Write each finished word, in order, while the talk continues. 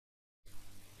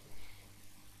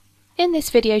In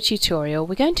this video tutorial,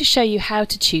 we're going to show you how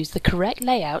to choose the correct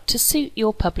layout to suit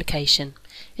your publication,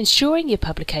 ensuring your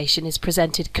publication is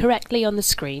presented correctly on the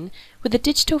screen with the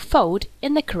digital fold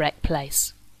in the correct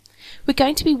place. We're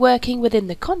going to be working within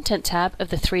the Content tab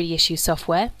of the 3D Issue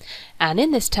software, and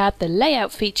in this tab the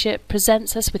Layout feature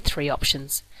presents us with three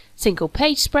options: single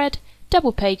page spread,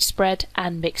 double page spread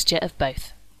and mixture of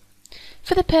both.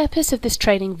 For the purpose of this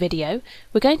training video,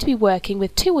 we're going to be working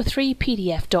with 2 or 3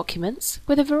 PDF documents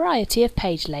with a variety of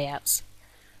page layouts.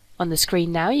 On the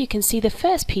screen now you can see the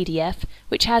first PDF,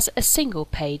 which has a single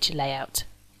page layout.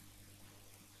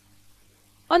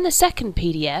 On the second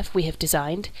PDF we have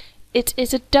designed, it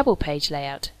is a double page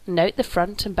layout. Note the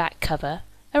front and back cover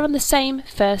are on the same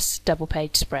first double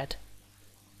page spread.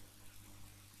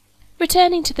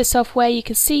 Returning to the software, you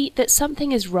can see that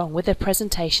something is wrong with the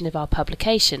presentation of our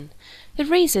publication. The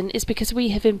reason is because we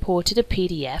have imported a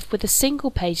PDF with a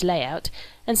single page layout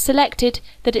and selected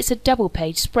that it's a double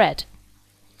page spread.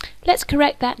 Let's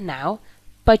correct that now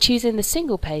by choosing the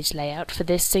single page layout for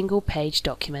this single page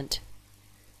document.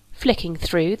 Flicking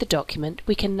through the document,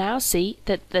 we can now see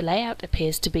that the layout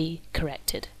appears to be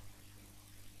corrected.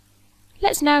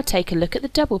 Let's now take a look at the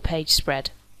double page spread.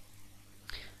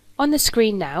 On the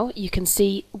screen now you can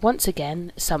see once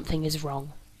again something is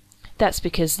wrong. That's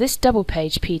because this double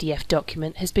page PDF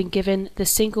document has been given the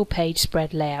single page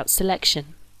spread layout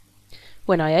selection.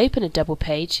 When I open a double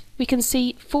page, we can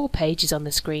see 4 pages on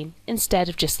the screen instead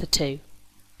of just the 2.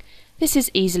 This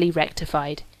is easily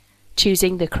rectified,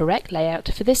 choosing the correct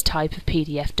layout for this type of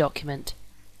PDF document.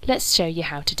 Let's show you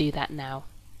how to do that now.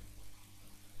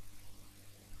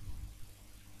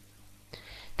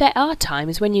 There are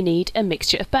times when you need a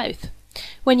mixture of both.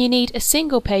 When you need a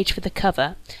single page for the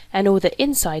cover and all the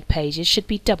inside pages should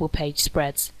be double page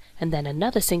spreads, and then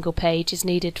another single page is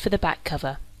needed for the back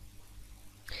cover.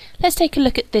 Let's take a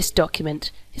look at this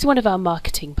document. It's one of our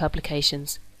marketing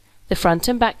publications. The front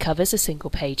and back covers are single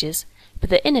pages,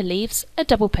 but the inner leaves are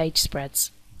double page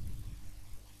spreads.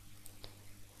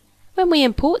 When we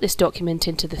import this document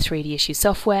into the 3D Issue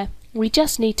software, we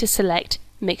just need to select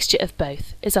Mixture of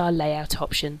Both as our layout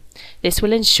option. This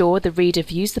will ensure the reader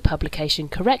views the publication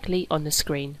correctly on the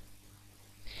screen.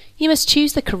 You must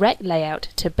choose the correct layout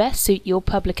to best suit your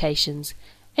publications,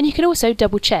 and you can also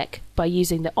double check by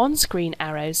using the on-screen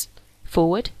arrows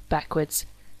forward, backwards,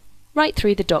 right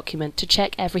through the document to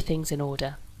check everything's in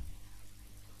order.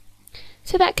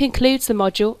 So that concludes the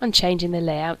module on changing the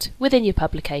layout within your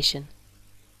publication.